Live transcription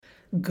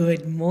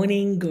Good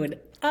morning, good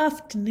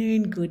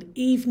afternoon, good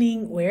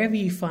evening, wherever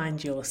you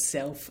find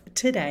yourself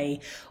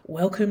today.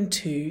 Welcome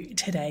to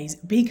today's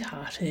Big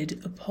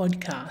Hearted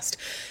podcast.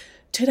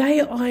 Today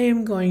I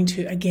am going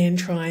to again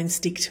try and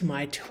stick to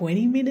my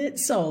 20-minute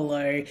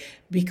solo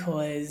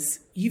because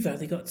you've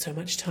only got so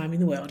much time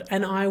in the world,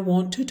 and I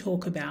want to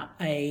talk about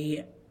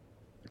a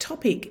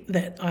topic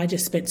that I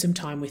just spent some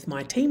time with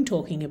my team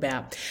talking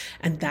about,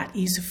 and that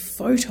is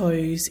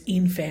photos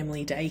in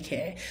family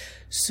daycare.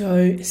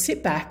 So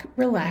sit back,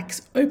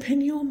 relax,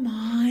 open your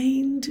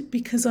mind,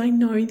 because I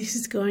know this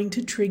is going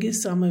to trigger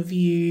some of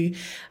you,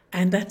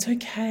 and that's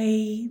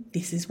okay.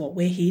 This is what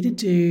we're here to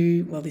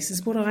do. Well, this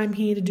is what I'm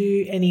here to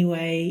do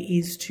anyway,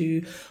 is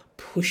to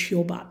push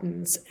your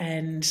buttons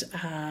and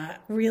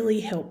really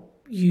help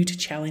you to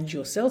challenge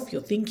yourself,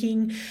 your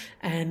thinking,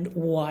 and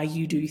why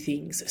you do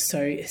things.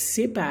 So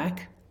sit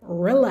back,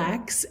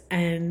 relax,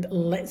 and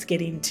let's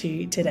get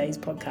into today's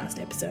podcast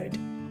episode.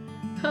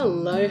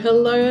 Hello,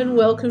 and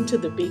welcome to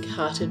the Big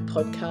Hearted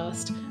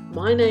podcast.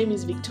 My name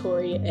is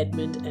Victoria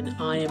Edmund and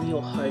I am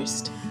your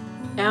host.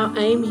 Our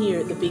aim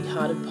here at the Big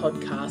Hearted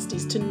podcast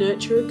is to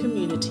nurture a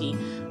community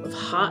of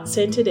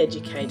heart-centered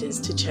educators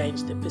to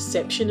change the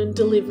perception and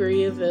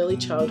delivery of early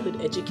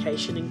childhood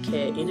education and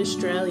care in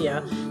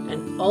Australia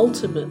and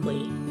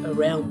ultimately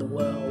around the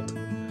world.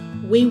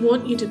 We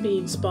want you to be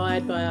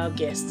inspired by our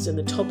guests and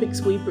the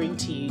topics we bring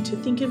to you to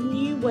think of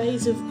new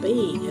ways of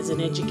being as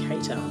an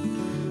educator.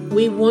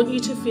 We want you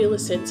to feel a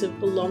sense of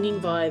belonging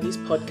via this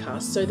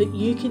podcast so that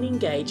you can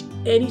engage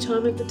any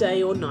time of the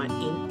day or night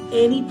in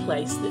any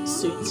place that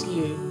suits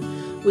you.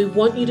 We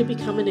want you to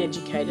become an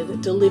educator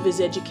that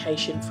delivers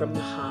education from the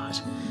heart,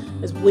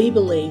 as we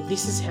believe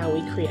this is how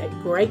we create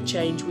great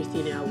change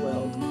within our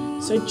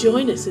world. So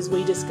join us as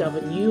we discover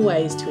new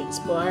ways to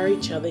inspire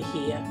each other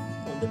here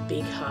on the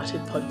Big Hearted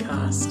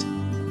podcast.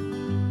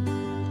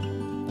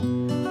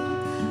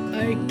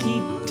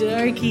 Okie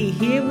dokie,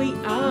 here we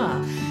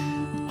are.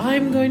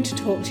 I'm going to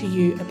talk to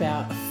you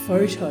about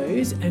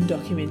photos and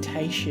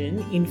documentation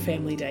in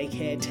family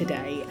daycare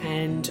today,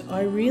 and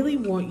I really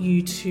want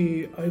you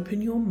to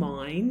open your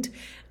mind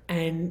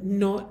and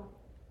not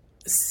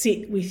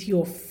sit with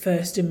your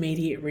first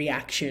immediate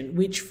reaction,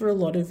 which for a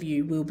lot of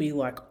you will be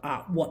like,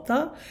 what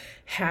the?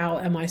 How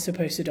am I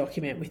supposed to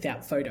document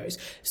without photos?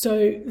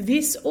 So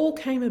this all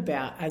came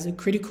about as a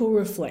critical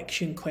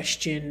reflection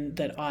question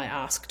that I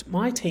asked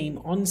my team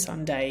on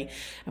Sunday,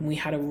 and we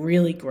had a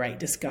really great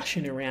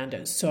discussion around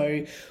it.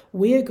 So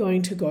we are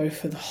going to go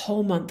for the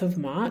whole month of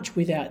March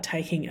without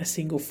taking a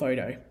single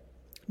photo,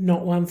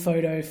 not one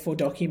photo for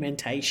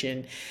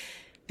documentation.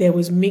 There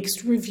was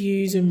mixed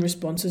reviews and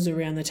responses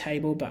around the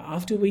table, but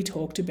after we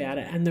talked about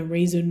it and the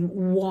reason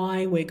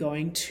why we're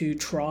going to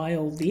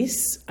trial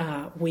this,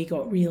 we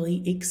got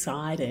really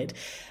excited.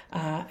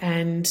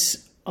 And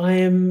I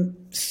am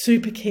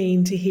super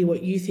keen to hear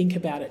what you think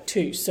about it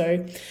too.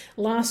 So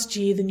last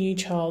year, the new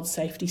child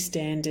safety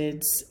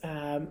standards,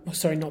 there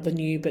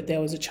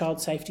was a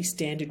child safety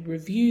standard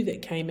review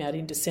that came out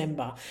in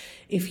December.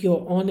 If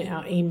you're on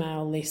our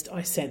email list,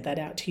 I sent that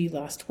out to you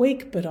last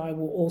week, but I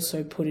will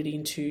also put it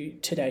into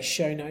today's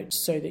show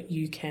notes so that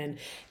you can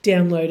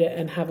download it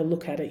and have a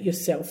look at it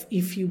yourself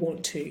if you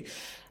want to.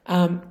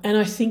 And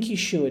I think you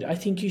should. I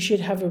think you should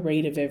have a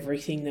read of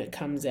everything that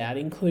comes out,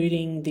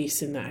 including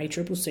this and the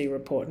ACCC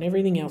report and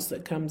everything else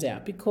that comes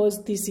out,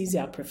 because this is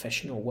our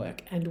professional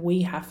work and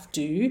we have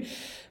to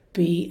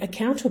be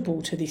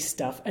accountable to this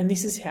stuff. And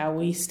this is how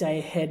we stay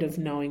ahead of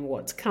knowing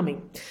what's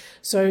coming.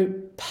 So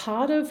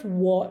part of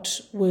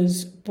what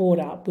was brought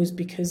up was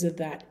because of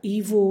that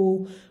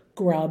evil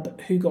grub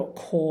who got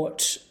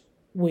caught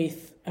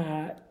with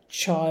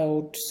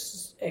child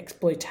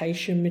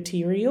exploitation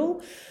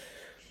material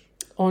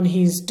on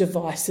his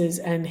devices,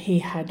 and he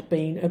had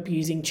been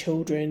abusing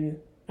children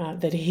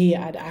that he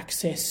had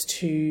access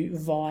to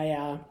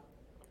via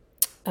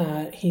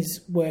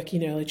his work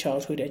in early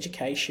childhood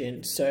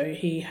education. So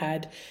he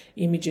had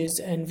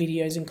images and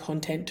videos and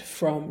content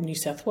from New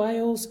South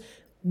Wales,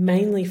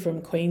 mainly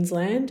from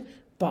Queensland,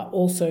 but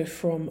also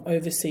from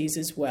overseas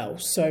as well.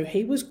 So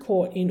he was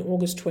caught in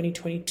August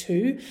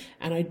 2022,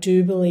 and I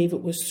do believe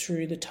it was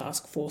through the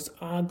Task Force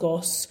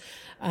Argos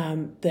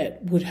that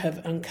would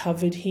have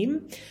uncovered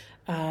him.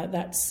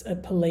 That's a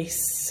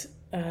police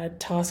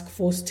task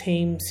force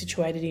team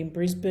situated in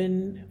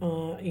Brisbane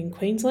in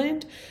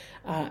Queensland,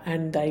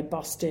 and they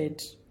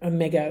busted a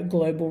mega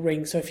global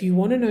ring. So if you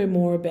want to know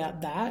more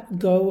about that,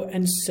 go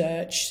and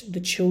search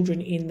the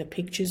Children in the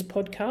Pictures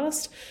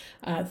podcast.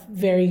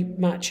 Very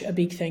much a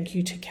big thank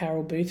you to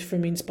Carol Booth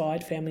from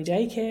Inspired Family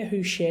Daycare,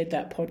 who shared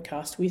that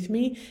podcast with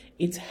me.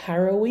 It's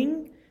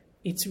harrowing.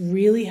 It's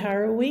really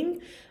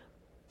harrowing,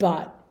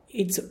 but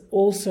it's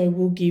also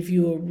will give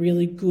you a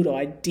really good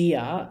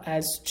idea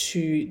as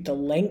to the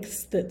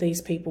lengths that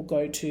these people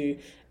go to,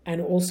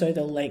 and also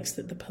the lengths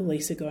that the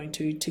police are going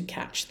to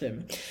catch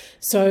them.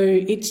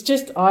 So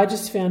I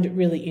just found it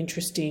really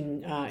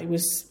interesting. It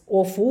was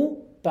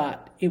awful,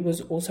 but it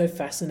was also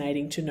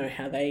fascinating to know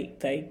how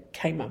they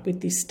came up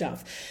with this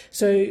stuff.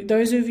 So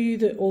those of you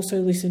that also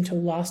listened to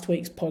last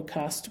week's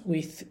podcast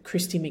with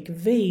Christy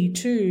McVie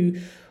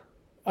too,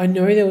 I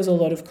know there was a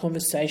lot of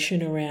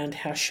conversation around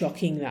how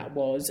shocking that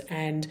was,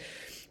 and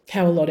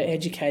how a lot of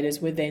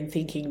educators were then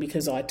thinking,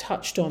 because I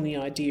touched on the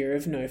idea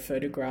of no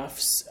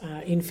photographs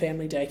in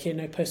family daycare,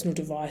 no personal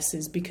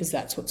devices, because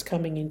that's what's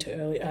coming into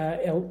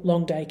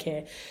long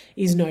daycare,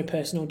 is no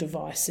personal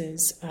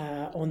devices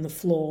on the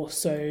floor.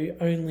 So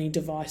only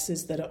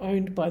devices that are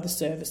owned by the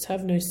service,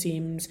 have no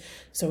SIMs,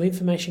 so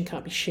information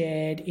can't be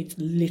shared. It's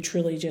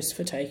literally just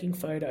for taking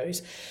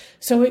photos.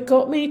 So it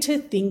got me to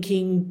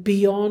thinking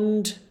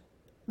beyond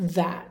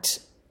that,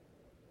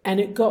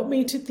 and it got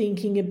me to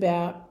thinking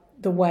about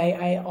the way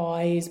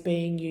AI is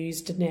being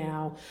used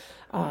now,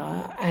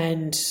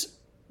 and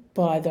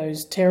by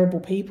those terrible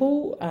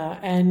people.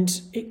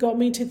 And it got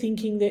me to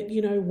thinking that,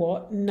 you know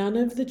what, none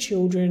of the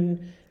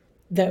children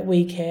that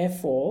we care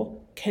for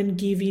can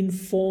give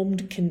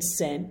informed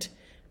consent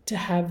to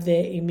have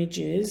their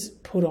images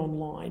put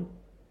online.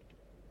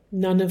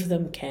 None of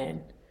them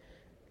can.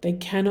 They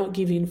cannot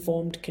give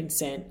informed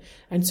consent.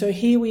 And so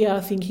here we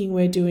are thinking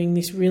we're doing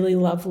this really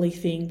lovely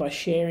thing by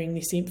sharing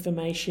this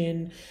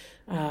information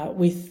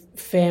with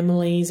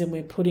families, and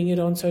we're putting it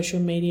on social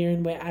media,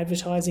 and we're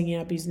advertising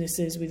our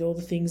businesses with all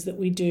the things that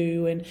we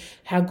do and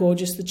how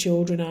gorgeous the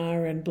children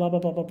are and blah, blah,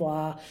 blah, blah,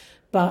 blah.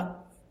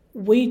 But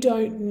we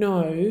don't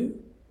know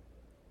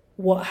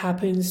what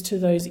happens to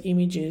those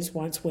images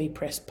once we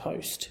press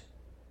post.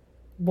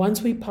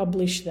 Once we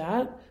publish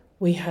that,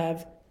 we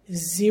have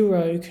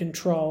zero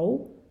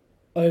control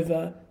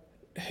over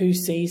who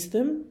sees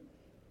them.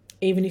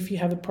 Even if you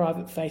have a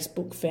private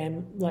Facebook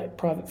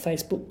private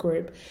Facebook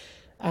group,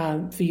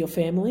 for your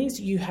families,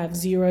 you have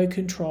zero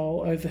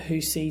control over who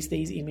sees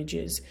these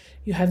images.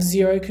 You have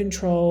zero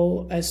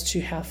control as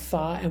to how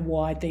far and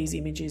wide these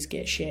images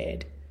get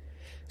shared.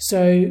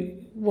 So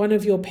one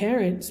of your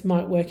parents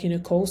might work in a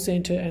call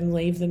centre and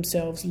leave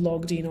themselves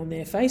logged in on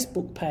their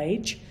Facebook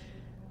page,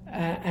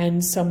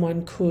 and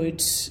someone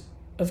could,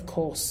 of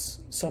course,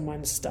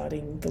 someone's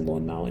starting the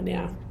lawnmower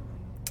now.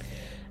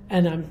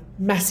 And I'm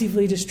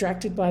massively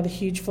distracted by the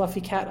huge fluffy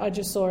cat I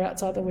just saw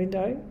outside the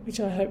window, which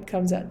I hope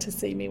comes out to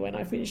see me when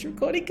I finish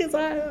recording, because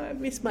I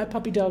miss my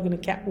puppy dog, and a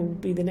cat will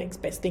be the next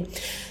best thing.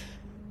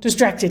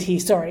 Distracted here,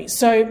 sorry.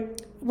 So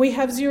we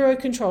have zero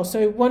control.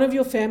 So one of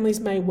your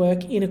families may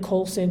work in a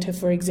call centre,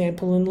 for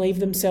example, and leave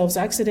themselves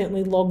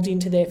accidentally logged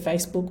into their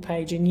Facebook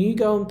page, and you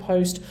go and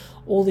post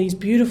all these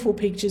beautiful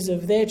pictures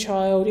of their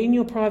child in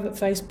your private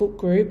Facebook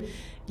group,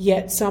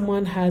 yet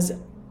someone has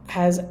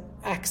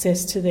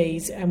access to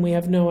these and we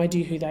have no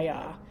idea who they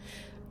are.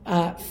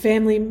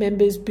 Family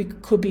members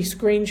could be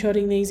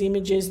screenshotting these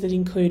images that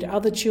include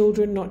other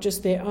children, not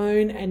just their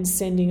own, and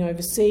sending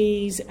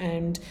overseas.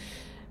 And,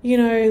 you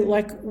know,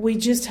 like, we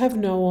just have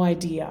no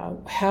idea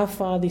how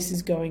far this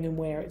is going and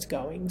where it's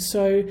going.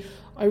 So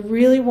I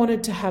really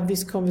wanted to have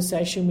this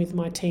conversation with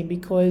my team,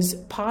 because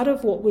part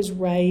of what was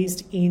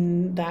raised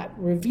in that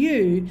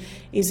review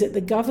is that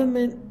the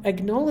government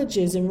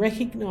acknowledges and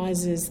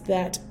recognises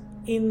that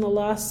in the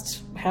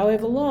last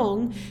however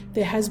long,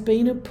 there has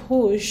been a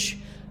push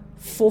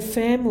for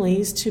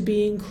families to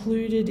be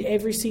included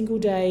every single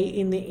day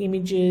in the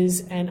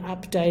images and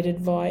updated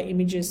via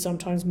images,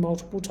 sometimes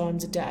multiple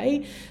times a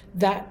day.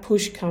 That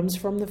push comes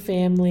from the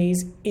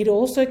families. It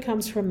also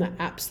comes from the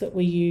apps that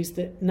we use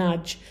that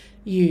nudge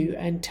you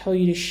and tell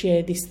you to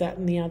share this, that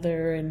and the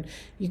other, and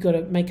you got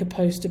to make a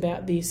post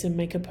about this and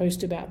make a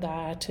post about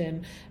that,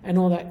 and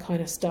all that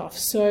kind of stuff.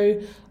 So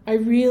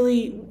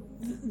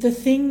the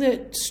thing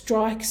that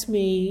strikes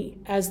me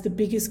as the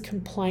biggest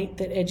complaint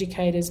that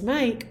educators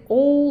make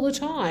all the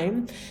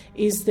time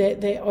is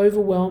that they're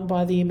overwhelmed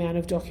by the amount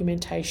of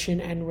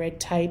documentation and red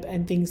tape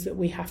and things that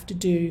we have to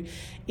do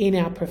in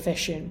our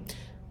profession.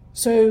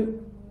 So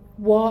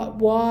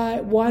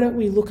why don't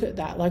we look at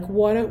that? Like,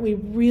 why don't we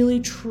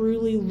really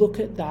truly look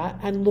at that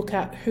and look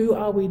at who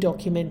are we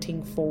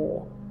documenting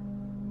for?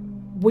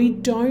 We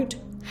don't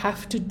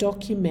have to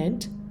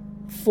document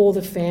for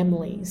the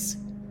families.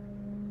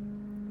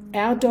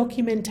 Our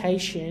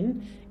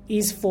documentation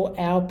is for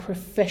our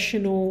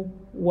professional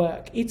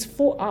work. It's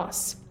for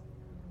us,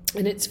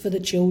 and it's for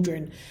the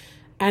children,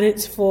 and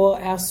it's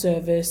for our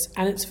service,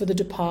 and it's for the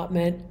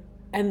department,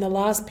 and the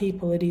last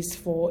people it is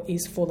for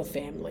the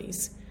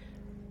families,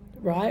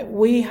 right?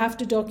 We have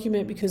to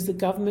document because the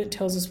government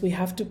tells us we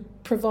have to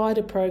provide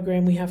a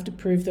program, we have to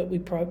prove that we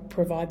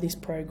provide this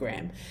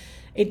program.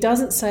 It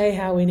doesn't say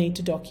how we need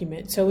to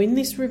document. So in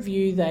this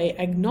review, they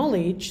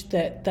acknowledge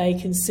that they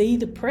can see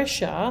the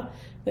pressure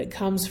that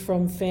comes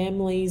from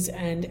families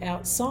and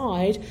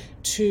outside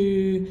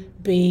to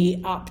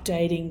be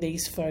updating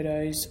these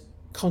photos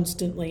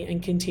constantly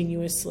and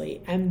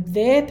continuously. And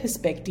their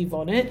perspective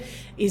on it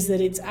is that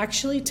it's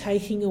actually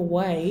taking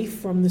away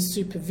from the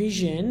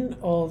supervision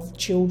of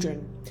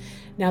children.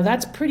 Now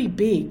that's pretty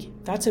big.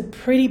 That's a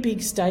pretty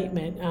big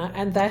statement,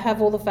 and they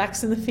have all the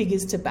facts and the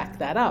figures to back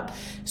that up.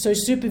 So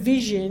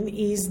supervision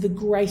is the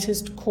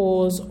greatest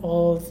cause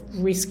of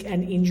risk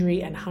and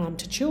injury and harm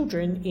to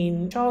children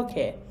in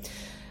childcare.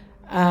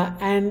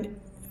 And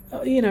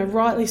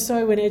rightly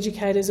so, when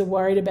educators are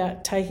worried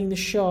about taking the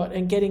shot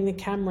and getting the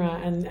camera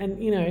and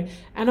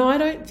I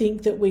don't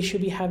think that we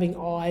should be having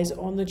eyes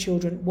on the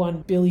children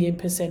 1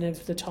 billion%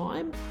 of the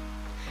time.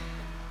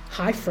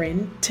 Hi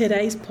friend,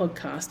 today's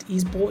podcast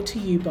is brought to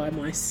you by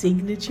my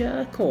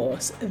signature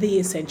course, The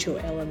Essential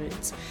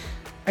Elements.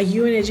 Are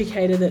you an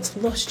educator that's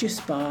lost your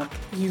spark,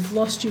 you've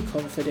lost your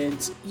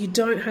confidence, you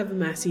don't have a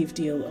massive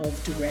deal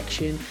of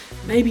direction,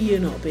 maybe you're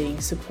not being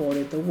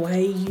supported the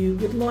way you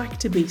would like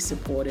to be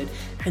supported,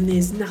 and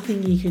there's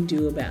nothing you can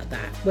do about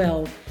that?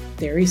 Well,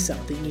 there is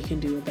something you can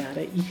do about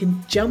it. You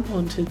can jump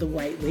onto the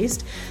wait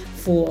list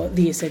for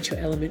The Essential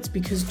Elements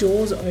because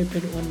doors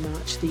open on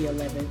March the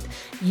 11th.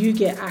 You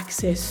get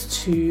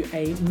access to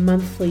a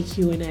monthly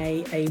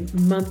Q&A, a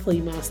monthly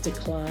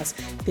masterclass.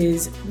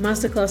 There's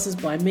masterclasses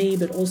by me,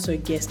 but also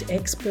guest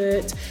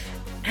experts.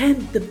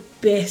 And the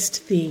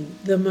best thing,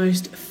 the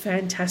most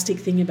fantastic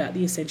thing about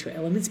The Essential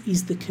Elements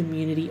is the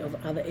community of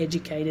other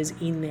educators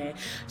in there.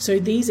 So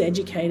these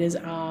educators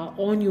are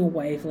on your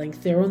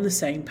wavelength. They're on the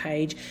same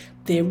page.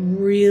 They're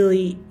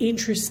really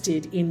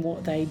interested in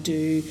what they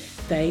do.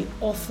 They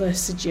offer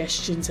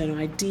suggestions and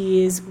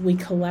ideas. We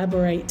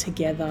collaborate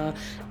together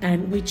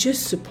and we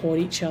just support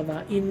each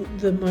other in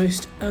the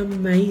most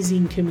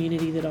amazing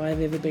community that I've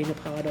ever been a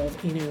part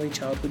of in early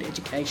childhood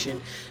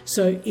education.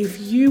 So if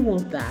you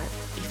want that,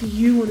 if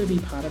you want to be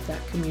part of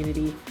that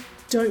community,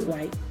 don't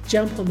wait.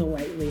 Jump on the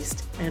wait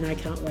list, and I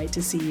can't wait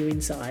to see you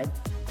inside.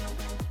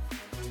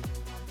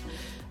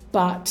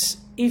 But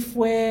if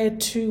we're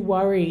too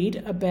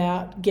worried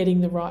about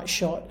getting the right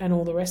shot and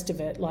all the rest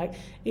of it,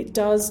 it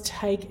does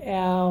take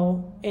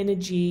our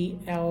energy,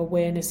 our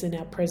awareness and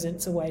our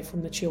presence away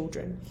from the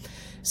children.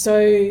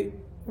 So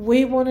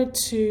I wanted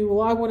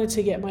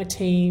to get my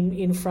team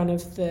in front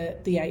of the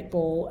 8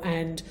 ball,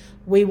 and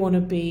we want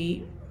to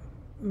be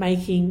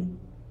making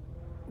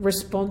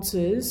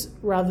responses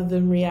rather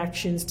than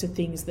reactions to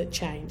things that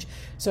change.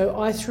 So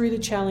I threw the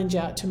challenge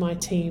out to my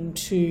team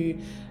to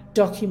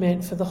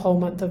document for the whole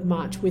month of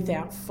March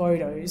without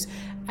photos,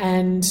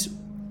 and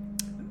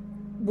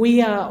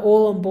we are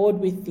all on board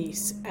with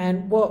this.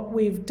 And what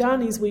we've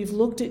done is we've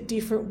looked at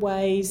different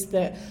ways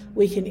that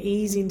we can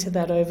ease into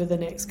that over the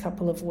next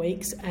couple of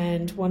weeks,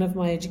 and one of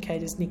my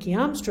educators, Nikki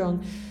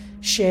Armstrong,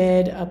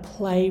 shared a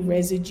play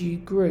residue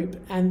group,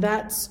 and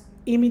that's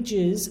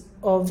images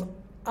of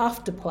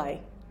afterplay.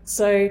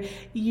 So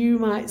you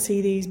might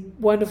see these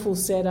wonderful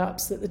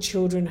setups that the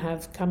children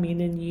have come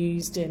in and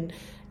used, and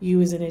you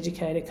as an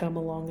educator come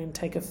along and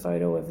take a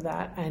photo of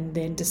that and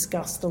then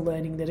discuss the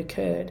learning that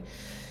occurred.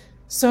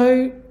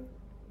 So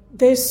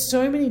there's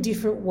so many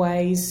different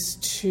ways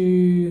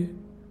to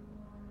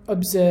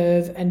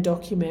observe and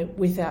document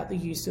without the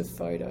use of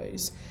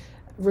photos.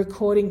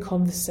 Recording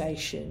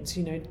conversations,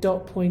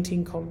 dot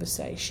pointing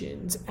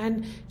conversations,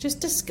 and just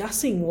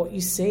discussing what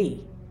you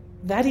see.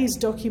 That is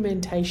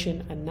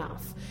documentation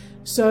enough.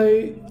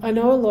 So I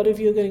know a lot of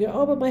you are going to go,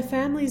 oh, but my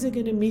families are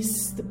going to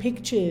miss the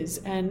pictures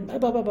and blah,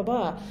 blah, blah, blah,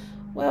 blah.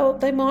 Well,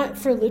 they might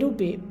for a little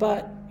bit,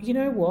 but you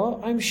know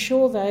what? I'm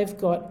sure they've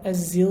got a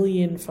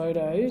zillion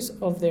photos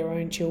of their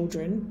own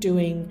children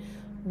doing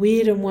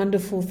weird and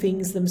wonderful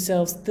things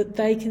themselves that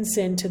they can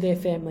send to their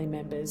family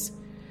members.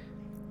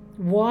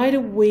 Why do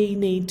we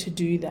need to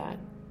do that?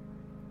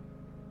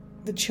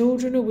 The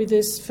children are with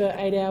us for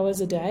 8 hours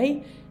a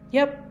day.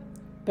 Yep.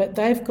 But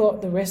they've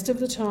got the rest of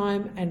the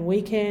time and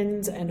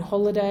weekends and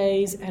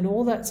holidays and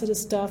all that sort of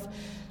stuff.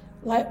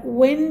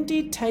 When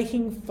did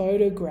taking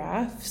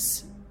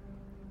photographs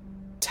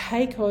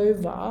take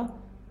over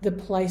the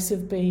place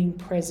of being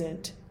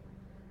present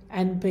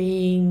and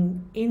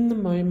being in the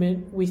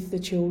moment with the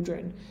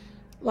children?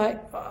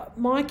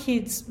 My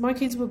kids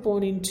were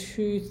born in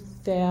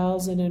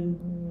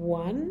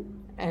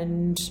 2001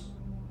 and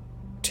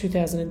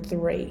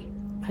 2003.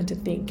 I had to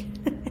think.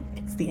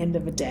 It's the end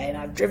of a day and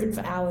I've driven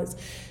for hours.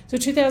 So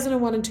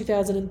 2001 and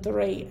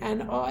 2003,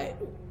 and I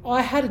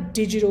had a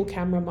digital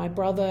camera. My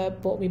brother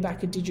bought me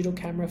back a digital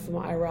camera for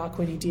my Iraq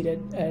when he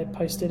did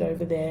posted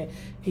over there.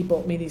 He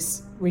bought me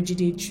this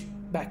Rigidage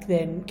back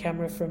then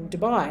camera from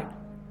Dubai.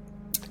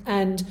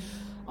 And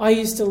I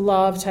used to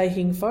love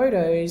taking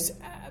photos,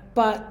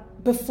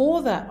 but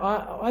before that,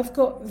 I've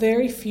got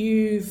very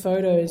few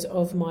photos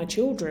of my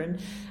children,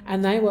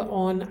 and they were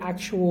on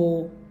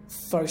actual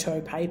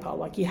photo paper.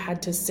 You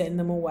had to send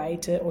them away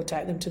or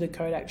take them to the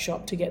Kodak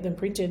shop to get them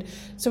printed.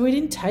 So we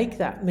didn't take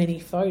that many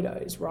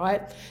photos,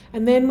 right?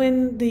 And then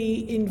when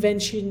the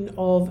invention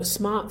of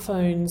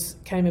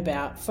smartphones came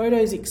about,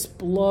 photos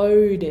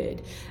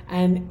exploded,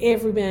 and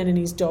every man and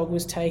his dog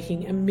was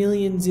taking a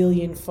million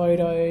zillion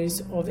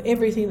photos of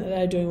everything that they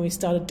were doing. We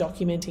started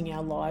documenting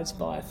our lives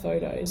via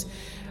photos.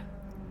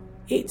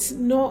 It's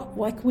not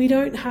we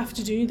don't have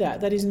to do that.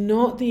 That is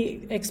not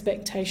the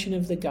expectation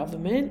of the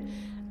government.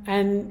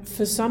 And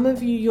for some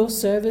of you, your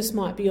service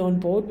might be on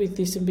board with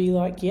this and be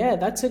like, yeah,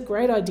 that's a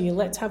great idea.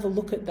 Let's have a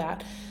look at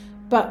that.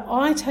 But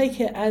I take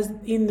it as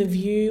in the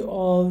view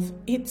of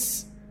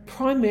it's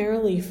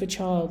primarily for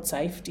child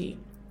safety.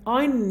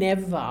 I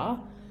never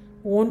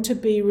want to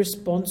be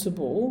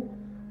responsible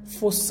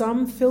for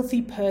some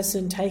filthy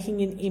person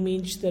taking an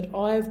image that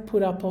I've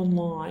put up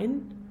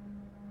online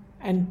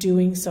and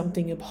doing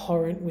something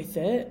abhorrent with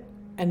it,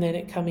 and then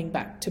it coming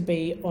back to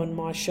be on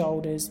my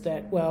shoulders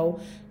that, well,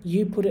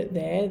 you put it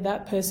there,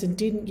 that person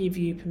didn't give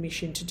you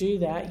permission to do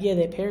that. Yeah,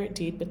 their parent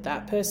did, but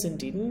that person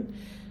didn't.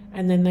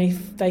 And then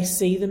they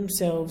see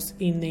themselves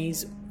in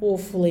these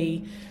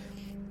awfully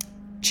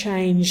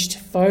changed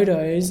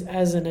photos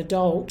as an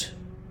adult,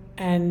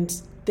 and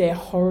they're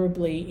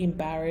horribly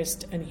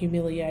embarrassed and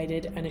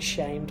humiliated and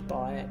ashamed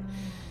by it.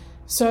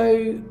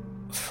 So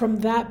from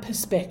that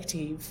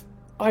perspective,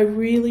 I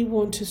really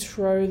want to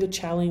throw the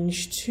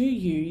challenge to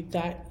you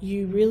that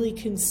you really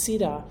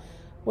consider,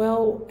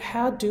 well,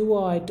 how do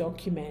I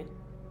document?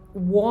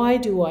 Why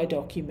do I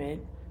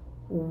document?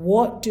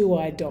 What do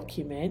I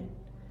document?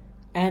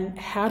 And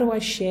how do I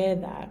share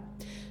that?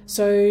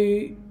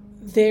 So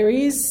there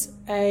is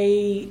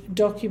a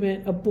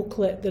document, a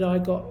booklet that I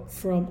got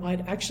from,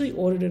 I'd actually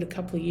ordered it a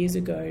couple of years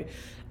ago,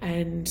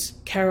 and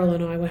Carol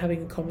and I were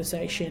having a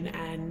conversation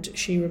and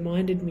she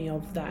reminded me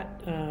of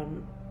that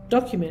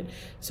document.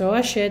 So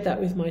I shared that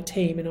with my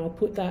team, and I'll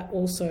put that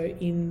also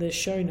in the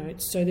show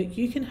notes so that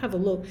you can have a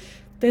look.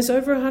 There's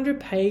over 100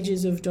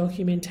 pages of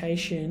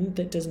documentation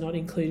that does not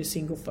include a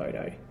single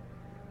photo.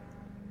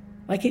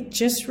 Like, it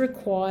just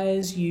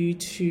requires you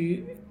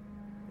to,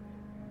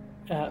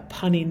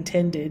 pun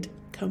intended,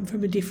 come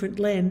from a different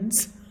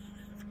lens.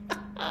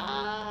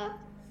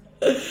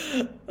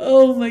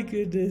 Oh my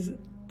goodness.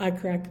 I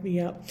crack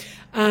me up.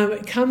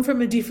 Come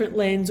from a different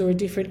lens or a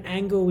different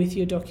angle with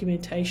your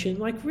documentation.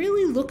 Like,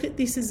 really look at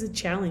this as a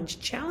challenge.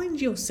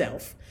 Challenge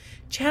yourself.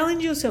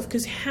 Challenge yourself,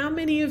 because how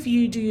many of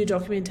you do your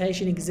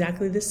documentation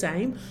exactly the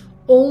same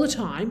all the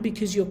time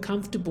because you're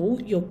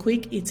comfortable, you're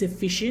quick, it's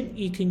efficient,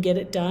 you can get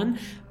it done.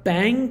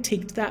 Bang,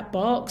 ticked that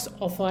box,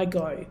 off I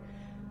go.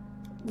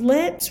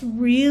 Let's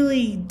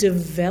really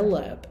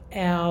develop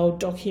our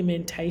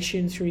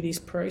documentation through this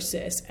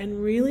process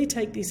and really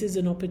take this as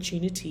an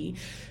opportunity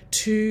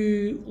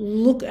to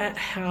look at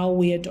how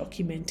we are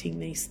documenting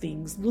these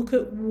things. Look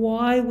at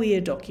why we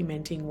are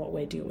documenting what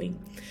we're doing.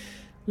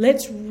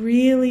 Let's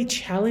really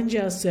challenge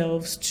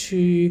ourselves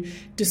to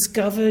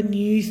discover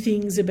new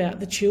things about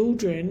the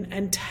children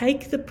and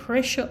take the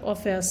pressure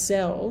off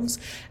ourselves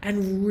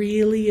and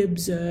really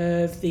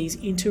observe these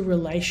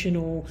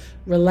interrelational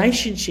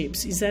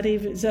relationships. Is that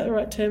the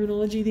right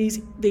terminology?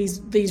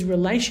 These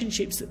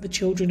relationships that the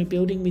children are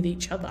building with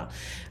each other.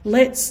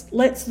 Let's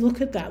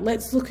look at that.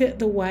 Let's look at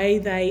the way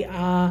they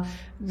are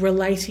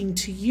relating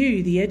to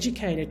you, the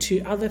educator,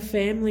 to other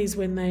families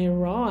when they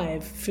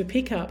arrive for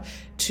pickup,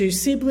 to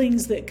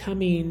siblings that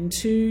come in,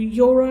 to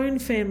your own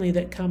family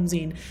that comes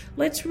in.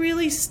 Let's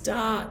really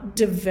start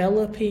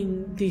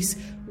developing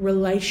this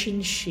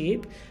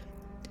relationship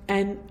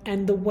and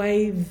the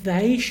way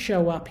they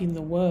show up in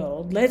the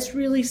world. Let's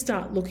really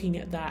start looking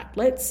at that.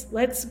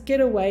 Let's get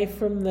away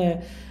from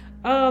the,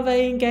 oh,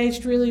 they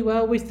engaged really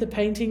well with the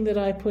painting that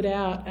I put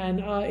out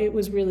and it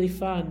was really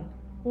fun.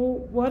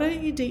 Well, why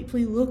don't you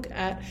deeply look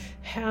at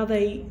how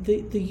the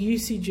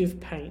usage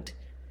of paint,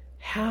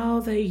 how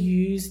they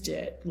used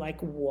it, like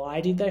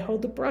why did they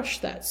hold the brush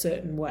that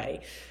certain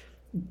way?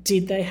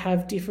 Did they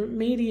have different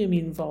medium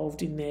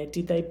involved in there?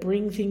 Did they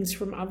bring things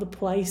from other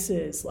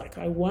places? Like,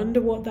 I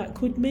wonder what that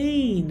could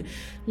mean.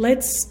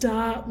 Let's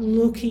start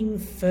looking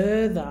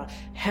further,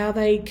 how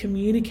they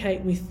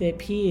communicate with their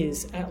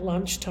peers at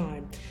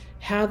lunchtime,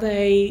 how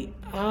they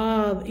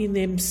are in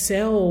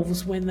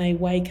themselves when they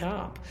wake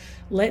up.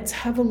 Let's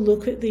have a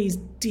look at these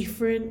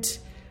different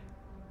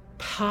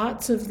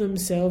parts of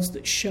themselves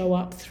that show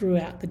up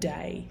throughout the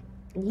day.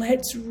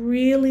 Let's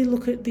really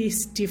look at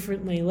this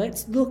differently.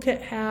 Let's look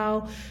at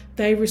how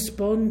they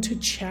respond to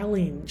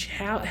challenge.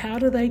 How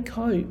do they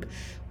cope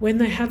when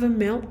they have a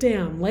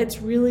meltdown?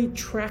 Let's really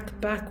track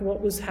back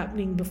what was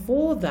happening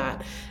before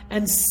that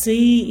and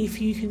see if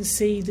you can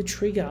see the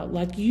trigger.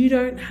 Like, you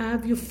don't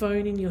have your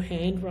phone in your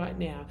hand right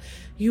now.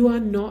 You are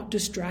not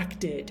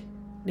distracted.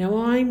 Now,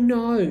 I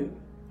know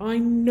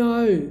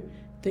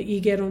that you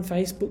get on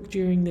Facebook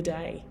during the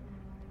day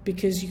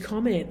because you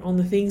comment on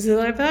the things that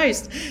I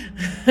post.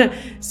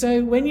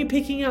 So when you're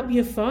picking up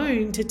your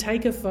phone to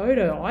take a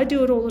photo, I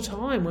do it all the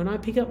time. When I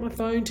pick up my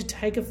phone to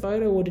take a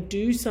photo or to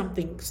do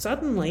something,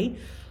 suddenly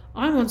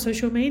I'm on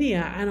social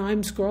media and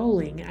I'm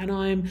scrolling and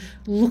I'm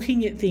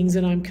looking at things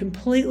and I'm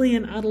completely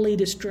and utterly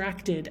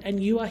distracted.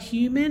 And you are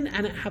human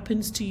and it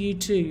happens to you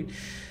too.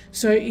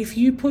 So if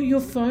you put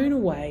your phone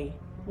away,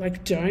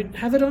 like, don't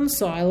have it on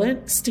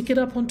silent, stick it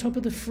up on top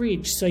of the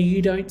fridge so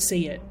you don't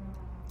see it.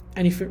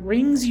 And if it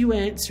rings, you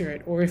answer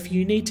it. Or if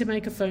you need to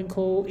make a phone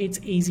call, it's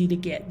easy to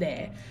get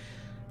there.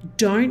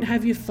 Don't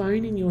have your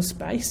phone in your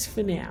space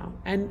for now.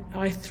 And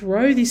I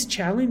throw this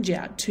challenge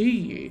out to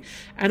you.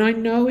 And I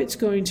know it's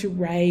going to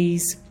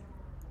raise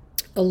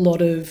a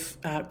lot of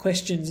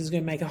questions is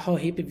going to make a whole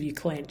heap of you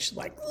clench.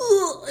 Like,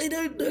 oh, I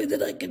don't know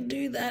that I can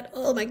do that.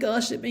 Oh my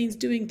gosh, it means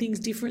doing things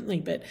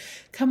differently. But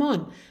come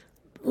on,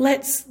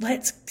 let's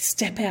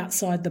step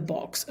outside the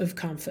box of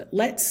comfort.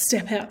 Let's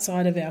step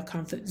outside of our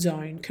comfort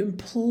zone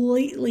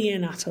completely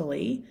and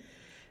utterly,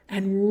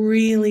 and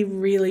really,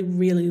 really,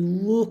 really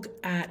look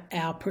at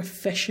our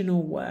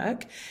professional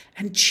work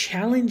and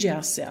challenge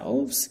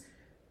ourselves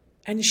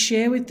and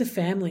share with the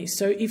family.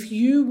 So if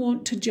you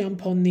want to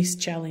jump on this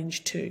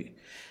challenge too,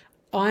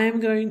 I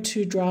am going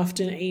to draft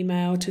an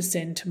email to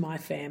send to my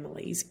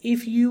families.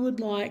 If you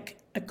would like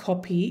a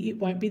copy, it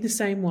won't be the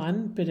same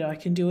one, but I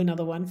can do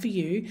another one for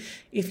you.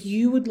 If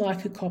you would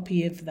like a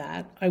copy of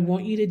that, I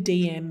want you to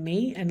DM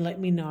me and let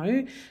me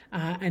know,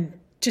 and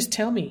just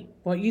tell me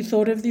what you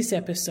thought of this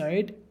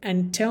episode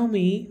and tell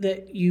me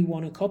that you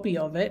want a copy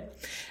of it.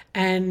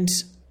 And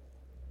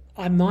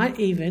I might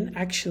even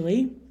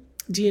actually,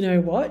 do you know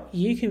what?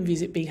 You can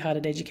visit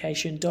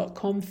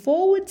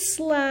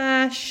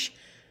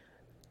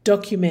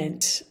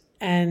bigheartededucation.com/document,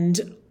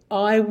 and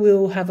I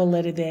will have a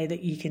letter there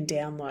that you can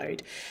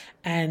download.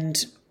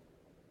 And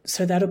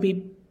so that'll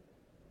be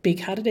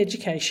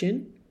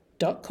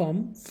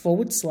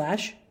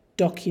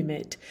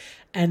bigheartededucation.com/document.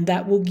 And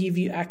that will give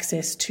you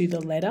access to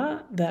the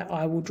letter that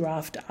I will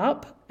draft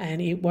up,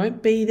 and it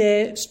won't be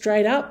there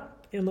straight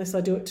up unless I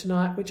do it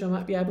tonight, which I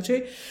might be able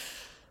to.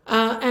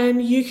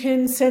 And you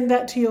can send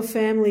that to your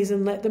families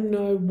and let them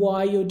know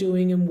why you're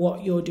doing and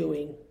what you're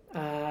doing.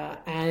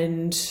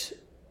 And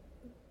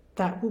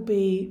that will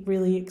be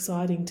really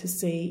exciting to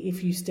see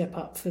if you step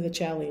up for the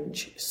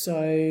challenge.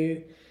 So,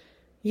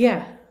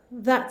 yeah,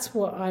 that's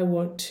what I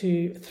want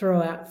to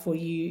throw out for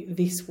you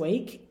this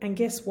week. And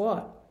guess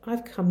what?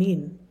 I've come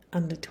in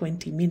under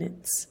 20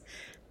 minutes.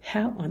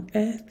 How on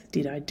earth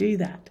did I do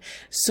that?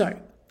 So,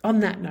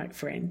 on that note,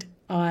 friend,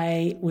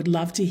 I would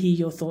love to hear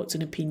your thoughts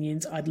and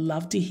opinions. I'd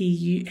love to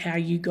hear how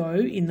you go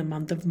in the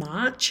month of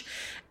March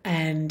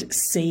and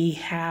see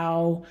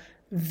how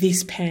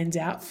this pans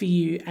out for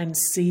you and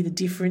see the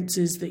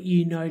differences that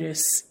you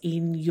notice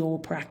in your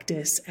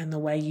practice and the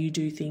way you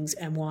do things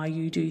and why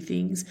you do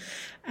things.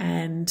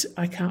 And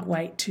I can't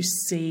wait to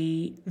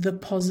see the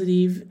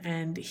positive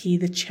and hear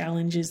the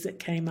challenges that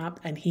came up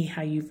and hear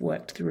how you've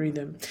worked through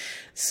them.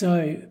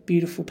 So,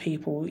 beautiful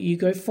people, you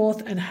go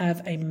forth and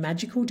have a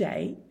magical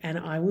day, and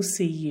I will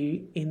see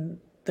you in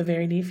the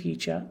very near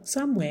future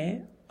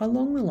somewhere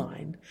along the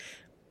line.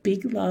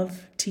 Big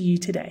love to you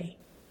today.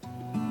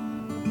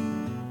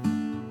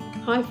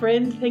 Hi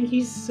friend, thank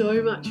you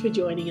so much for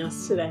joining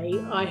us today.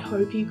 I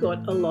hope you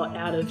got a lot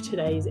out of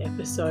today's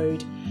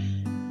episode.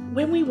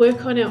 When we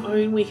work on our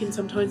own, we can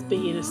sometimes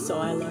be in a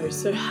silo,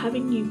 so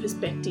having new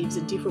perspectives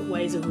and different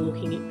ways of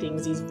looking at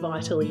things is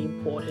vitally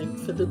important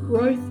for the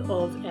growth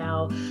of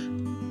our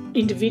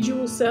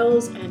individual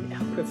selves and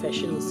our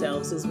professional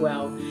selves as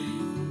well.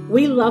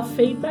 We love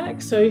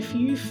feedback, so if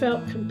you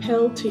felt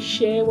compelled to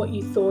share what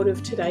you thought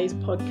of today's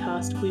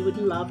podcast, we would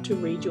love to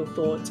read your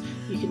thoughts.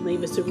 You can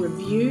leave us a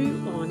review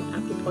on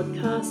Apple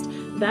Podcast.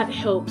 That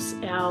helps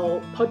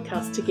our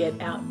podcast to get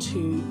out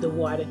to the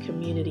wider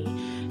community.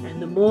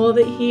 And the more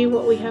that hear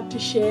what we have to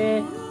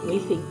share, we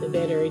think the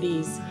better it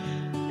is.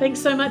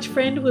 Thanks so much,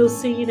 friend. We'll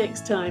see you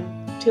next time.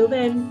 Till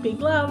then, big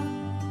love.